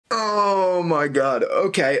Oh my god.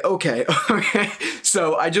 Okay.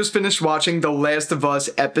 So I just finished watching The Last of Us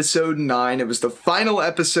episode 9. It was the final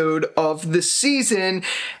episode of the season,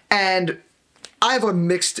 and I have a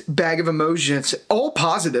mixed bag of emotions, all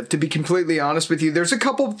positive, to be completely honest with you. There's a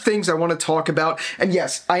couple things I want to talk about, and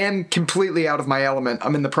yes, I am completely out of my element.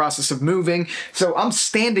 I'm in the process of moving, so I'm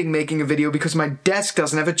standing making a video because my desk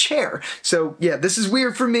doesn't have a chair. So yeah, this is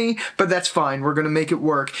weird for me, but that's fine. We're gonna make it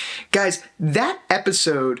work. Guys, that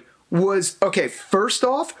episode was, okay, first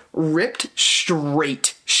off, ripped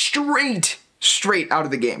straight out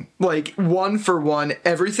of the game. Like, one for one,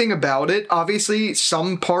 everything about it. Obviously,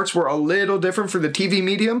 some parts were a little different for the TV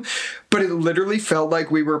medium, but it literally felt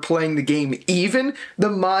like we were playing the game. Even the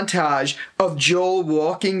montage of Joel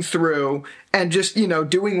walking through and just, you know,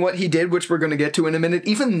 doing what he did, which we're going to get to in a minute,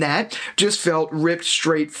 even that just felt ripped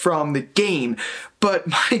straight from the game. But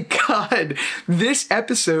my god, this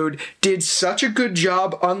episode did such a good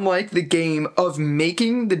job, unlike the game, of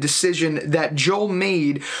making the decision that Joel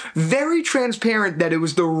made very transparent that it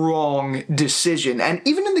was the wrong decision. And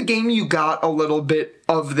even in the game, you got a little bit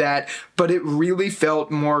of that, but it really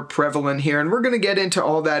felt more prevalent here. And we're going to get into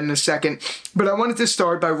all that in a second. But I wanted to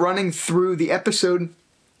start by running through the episode,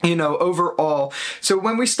 you know, overall. So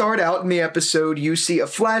when we start out in the episode, you see a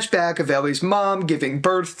flashback of Ellie's mom giving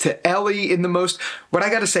birth to Ellie in the most, what I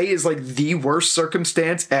gotta say is like the worst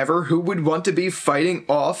circumstance ever. Who would want to be fighting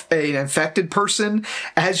off an infected person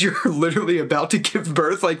as you're literally about to give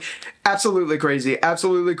birth? Like, absolutely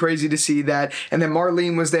crazy to see that. And then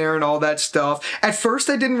Marlene was there and all that stuff. At first,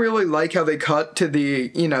 I didn't really like how they cut to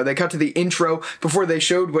the, you know, they cut to the intro before they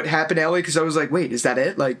showed what happened to Ellie, because I was like, wait, is that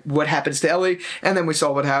it? Like, what happens to Ellie? And then we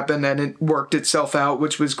saw what happened, and it worked itself out,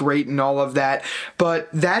 which was great and all of that. But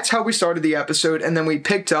that's how we started the episode, and then we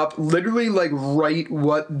picked up literally like right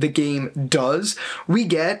what the game does. We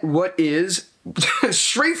get what is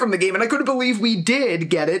straight from the game, and I couldn't believe we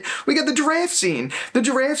did get it. We got the giraffe scene. The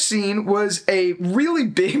giraffe scene was a really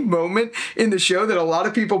big moment in the show that a lot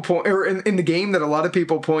of people point, or in the game that a lot of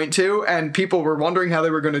people point to, and people were wondering how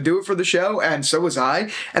they were going to do it for the show, and so was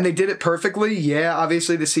I, and they did it perfectly. Yeah,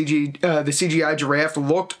 obviously the CGI giraffe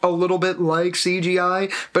looked a little bit like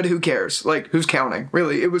CGI, but who cares? Like, who's counting?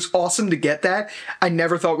 Really, it was awesome to get that. I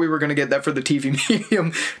never thought we were going to get that for the TV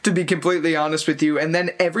medium, to be completely honest with you, and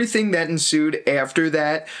then everything that ensued after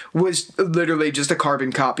that was literally just a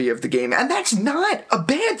carbon copy of the game, and that's not a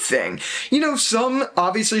bad thing. You know,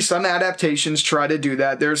 obviously some adaptations try to do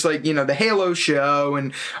that. There's like, you know, the Halo show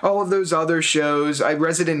and all of those other shows,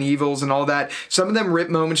 Resident Evils and all that. Some of them rip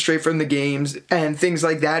moments straight from the games and things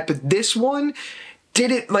like that, but this one did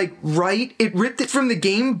it like right. It ripped it from the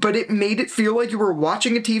game, but it made it feel like you were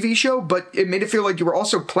watching a TV show, but it made it feel like you were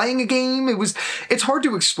also playing a game. It's hard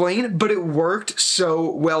to explain, but it worked so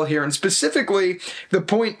well here. And specifically, the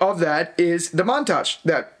point of that is the montage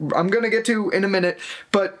that I'm going to get to in a minute.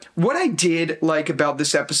 But what I did like about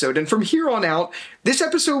this episode, and from here on out, this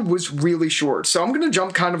episode was really short. So I'm going to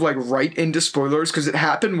jump kind of like right into spoilers because it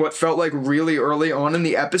happened what felt like really early on in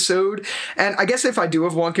the episode. And I guess if I do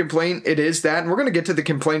have one complaint, it is that. And we're going to get to the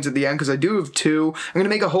complaints at the end because I do have two. I'm going to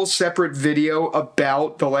make a whole separate video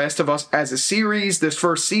about The Last of Us as a series, this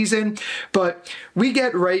first season. But we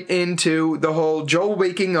get right into the whole Joel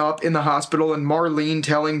waking up in the hospital and Marlene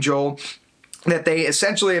telling Joel that they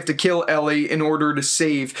essentially have to kill Ellie in order to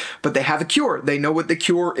save, but they have a cure. They know what the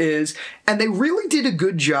cure is, and they really did a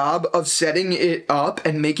good job of setting it up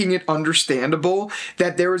and making it understandable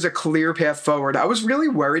that there is a clear path forward. I was really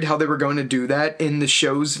worried how they were going to do that in the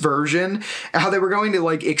show's version, how they were going to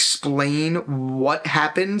like explain what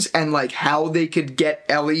happens and like how they could get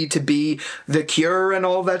Ellie to be the cure and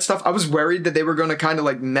all that stuff. I was worried that they were going to kind of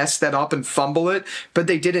like mess that up and fumble it, but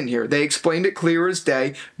they didn't here. They explained it clear as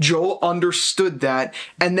day. Joel understood that,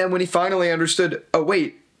 and then when he finally understood, oh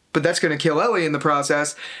wait, but that's going to kill Ellie in the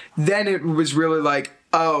process, then it was really like,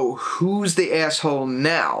 oh, who's the asshole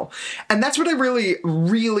now? And that's what I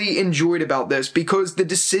really enjoyed about this, because the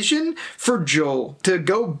decision for Joel to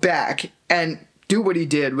go back and do what he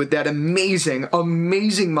did with that amazing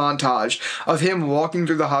montage of him walking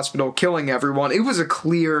through the hospital, killing everyone, it was a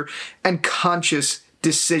clear and conscious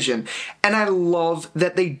decision. And I love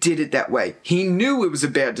that they did it that way. He knew it was a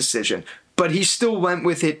bad decision, but he still went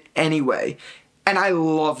with it anyway. And I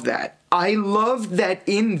love that. I love that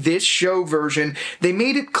in this show version, they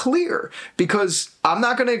made it clear, because I'm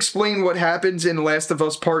not going to explain what happens in Last of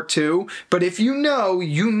Us Part 2, but if you know,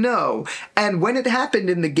 you know. And when it happened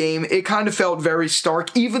in the game, it kind of felt very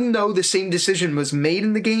stark. Even though the same decision was made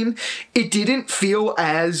in the game, it didn't feel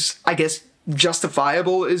as, I guess,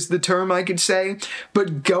 justifiable is the term I could say.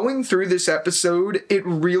 But going through this episode, it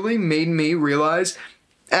really made me realize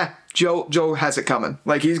Joel has it coming.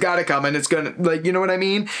 Like, he's got it coming. It's gonna, like, you know what I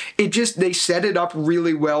mean? They set it up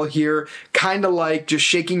really well here, kind of like just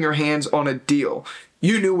shaking your hands on a deal.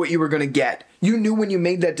 You knew what you were going to get. You knew when you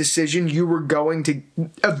made that decision, you were going to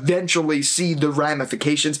eventually see the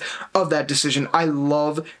ramifications of that decision. I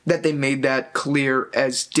love that they made that clear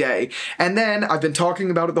as day. And then, I've been talking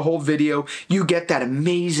about it the whole video, you get that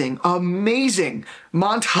amazing, amazing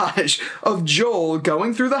montage of Joel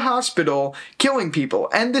going through the hospital, killing people.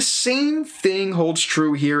 And the same thing holds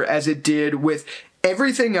true here as it did with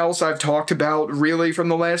everything else I've talked about, really, from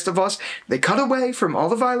The Last of Us. They cut away from all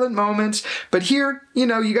the violent moments, but here, you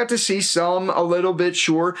know, you got to see some a little bit,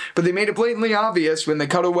 sure, but they made it blatantly obvious when they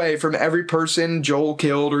cut away from every person Joel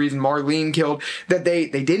killed or even Marlene killed that they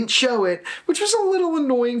didn't show it, which was a little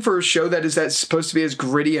annoying for a show that's supposed to be as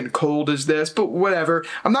gritty and cold as this, but whatever.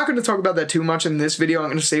 I'm not going to talk about that too much in this video. I'm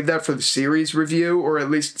going to save that for the series review, or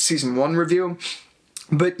at least season 1 review.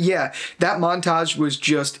 But yeah, that montage was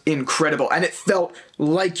just incredible, and it felt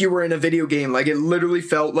like you were in a video game. Like, it literally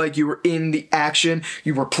felt like you were in the action,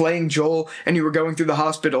 you were playing Joel, and you were going through the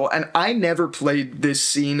hospital. And I never played this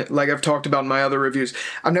scene, like I've talked about in my other reviews.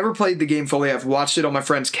 I've never played the game fully. I've watched it on my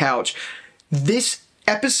friend's couch. This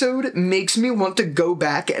episode makes me want to go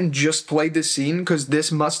back and just play this scene, because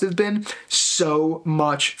this must have been so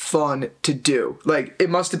much fun to do. Like, it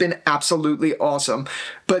must have been absolutely awesome.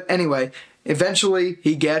 But anyway, eventually,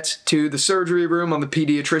 he gets to the surgery room on the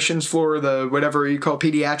pediatrician's floor, the whatever you call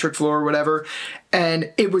pediatric floor or whatever,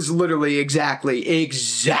 and it was literally exactly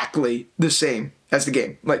the same as the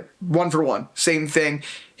game. Like, 1 for 1. Same thing.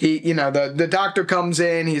 The doctor comes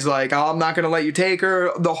in, he's like, oh, I'm not going to let you take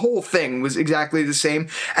her. The whole thing was exactly the same,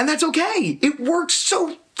 and that's okay. It works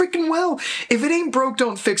so freaking well. If it ain't broke,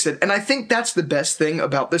 don't fix it. And I think that's the best thing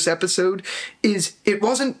about this episode, is it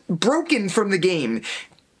wasn't broken from the game,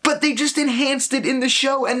 but they just enhanced it in the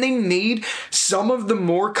show, and they made some of the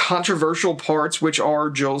more controversial parts, which are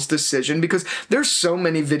Joel's decision, because there's so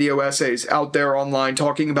many video essays out there online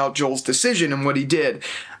talking about Joel's decision and what he did.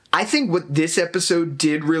 I think what this episode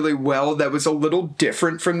did really well that was a little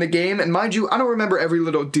different from the game, and mind you, I don't remember every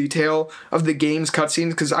little detail of the game's cutscenes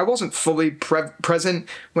because I wasn't fully present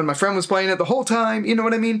when my friend was playing it the whole time, you know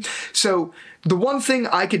what I mean? So the one thing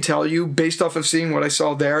I could tell you, based off of seeing what I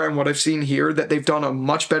saw there and what I've seen here, that they've done a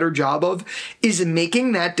much better job of, is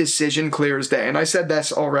making that decision clear as day. And I said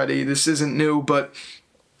this already, this isn't new, but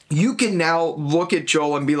you can now look at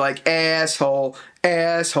Joel and be like, asshole,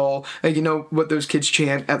 asshole. Like, you know what those kids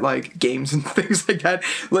chant at, like, games and things like that?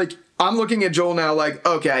 Like, I'm looking at Joel now like,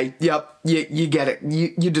 okay, yep, you get it.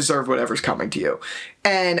 You deserve whatever's coming to you.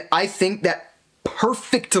 And I think that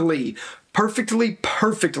perfectly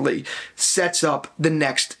sets up the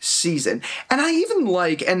next season. And I even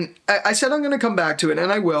like, and I said I'm going to come back to it,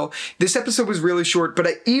 and I will. This episode was really short, but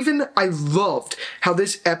I loved how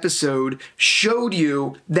this episode showed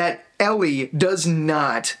you that Ellie does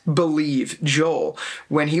not believe Joel.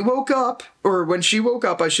 When he woke up, or when she woke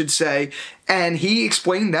up, I should say, and he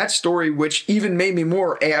explained that story, which even made me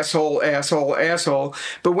more asshole.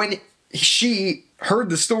 But when she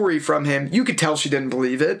heard the story from him, you could tell she didn't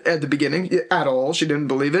believe it at the beginning at all. She didn't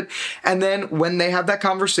believe it. And then when they had that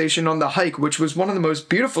conversation on the hike, which was one of the most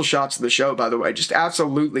beautiful shots of the show, by the way, just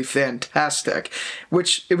absolutely fantastic,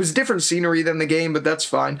 which it was different scenery than the game, but that's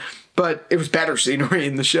fine. But it was better scenery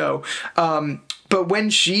in the show. But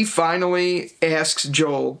when she finally asks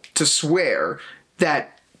Joel to swear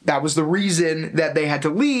that was the reason that they had to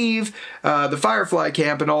leave the Firefly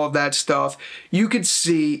camp and all of that stuff, you could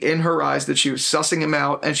see in her eyes that she was sussing him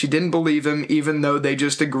out and she didn't believe him, even though they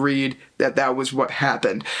just agreed that that was what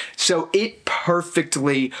happened. So it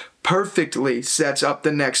perfectly sets up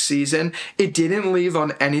the next season. It didn't leave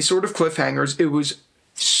on any sort of cliffhangers. It was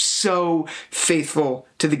so faithful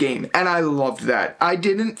to the game, and I loved that. I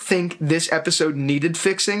didn't think this episode needed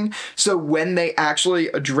fixing, so when they actually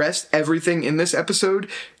addressed everything in this episode,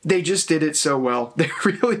 they just did it so well. They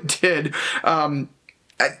really did.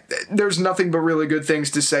 There's nothing but really good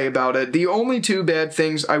things to say about it. The only 2 bad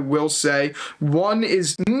things I will say, one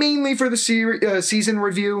is mainly for the season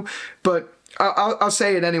review, but I'll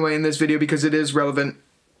say it anyway in this video because it is relevant.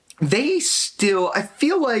 I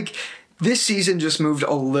feel like this season just moved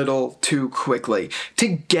a little too quickly. To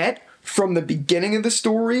get from the beginning of the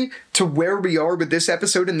story to where we are with this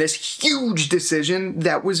episode and this huge decision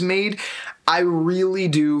that was made, I really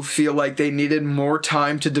do feel like they needed more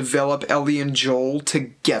time to develop Ellie and Joel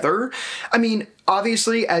together. I mean,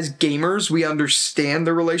 obviously, as gamers, we understand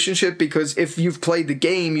the relationship because if you've played the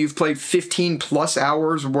game, you've played 15 plus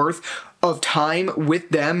hours worth of time with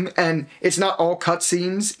them, and it's not all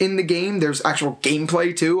cutscenes in the game. There's actual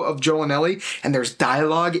gameplay too of Joel and Ellie, and there's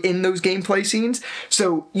dialogue in those gameplay scenes.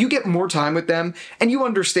 So you get more time with them, and you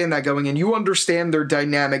understand that going in. You understand their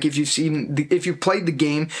dynamic. If you've played the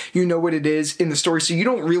game, you know what it is in the story, so you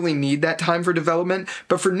don't really need that time for development.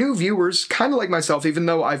 But for new viewers, kind of like myself, even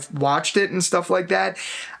though I've watched it and stuff like that,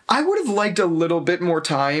 I would have liked a little bit more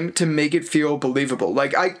time to make it feel believable.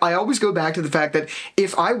 Like, I always go back to the fact that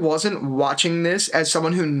if I wasn't watching this as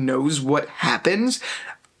someone who knows what happens,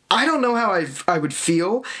 I don't know how I would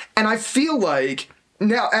feel. And I feel like,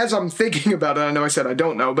 now, as I'm thinking about it, I know I said I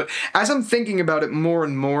don't know, but as I'm thinking about it more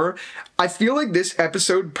and more, I feel like this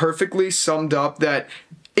episode perfectly summed up that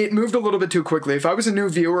it moved a little bit too quickly. If I was a new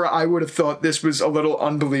viewer, I would have thought this was a little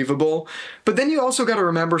unbelievable. But then you also got to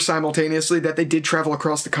remember simultaneously that they did travel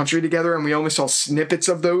across the country together, and we only saw snippets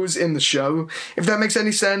of those in the show, if that makes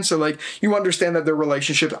any sense. So, like, you understand that their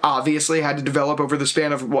relationship obviously had to develop over the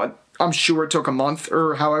span of what? I'm sure it took a month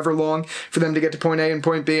or however long for them to get to point A and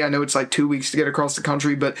point B. I know it's like 2 weeks to get across the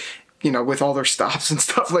country, but you know, with all their stops and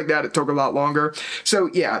stuff like that, it took a lot longer. So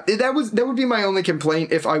yeah, that would be my only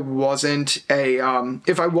complaint if I wasn't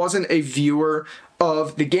a viewer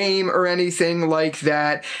of the game or anything like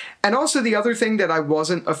that. And also the other thing that I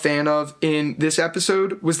wasn't a fan of in this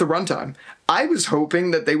episode was the runtime. I was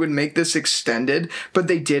hoping that they would make this extended, but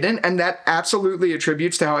they didn't, and that absolutely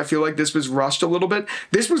attributes to how I feel like this was rushed a little bit.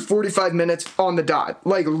 This was 45 minutes on the dot,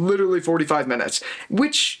 like literally 45 minutes,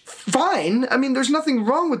 which, fine. I mean, there's nothing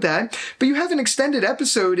wrong with that, but you have an extended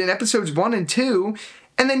episode in episodes 1 and 2,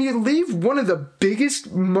 and then you leave one of the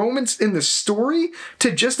biggest moments in the story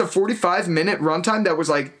to just a 45-minute runtime that was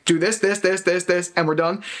like, do this, and we're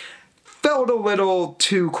done. Felt a little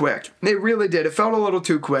too quick. It really did. It felt a little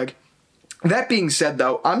too quick. That being said,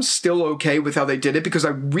 though, I'm still okay with how they did it because I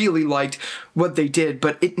really liked what they did,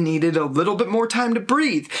 but it needed a little bit more time to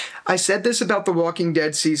breathe. I said this about The Walking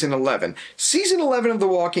Dead Season 11. Season 11 of The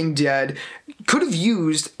Walking Dead could have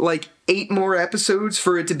used like 8 more episodes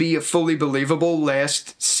for it to be a fully believable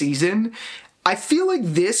last season. I feel like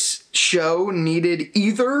this show needed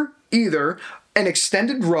either an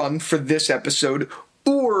extended run for this episode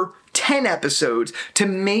or 10 episodes to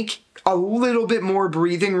make a little bit more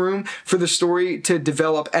breathing room for the story to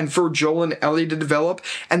develop and for Joel and Ellie to develop.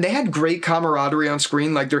 And they had great camaraderie on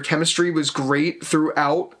screen. Like, their chemistry was great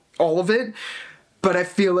throughout all of it. But I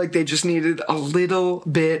feel like they just needed a little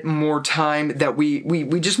bit more time that we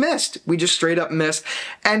just missed. We just straight up missed.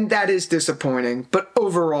 And that is disappointing. But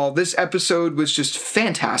overall, this episode was just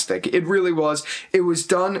fantastic. It really was. It was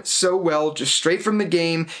done so well, just straight from the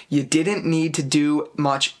game. You didn't need to do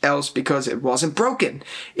much else because it wasn't broken.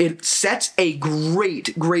 It sets a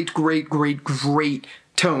great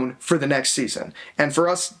tone for the next season. And for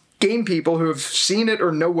us game people who have seen it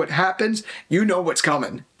or know what happens, you know what's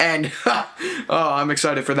coming. And oh, I'm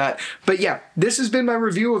excited for that. But yeah, this has been my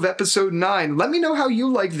review of episode 9. Let me know how you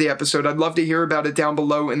liked the episode. I'd love to hear about it down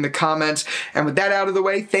below in the comments. And with that out of the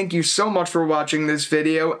way, thank you so much for watching this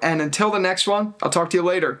video. And until the next one, I'll talk to you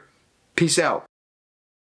later. Peace out.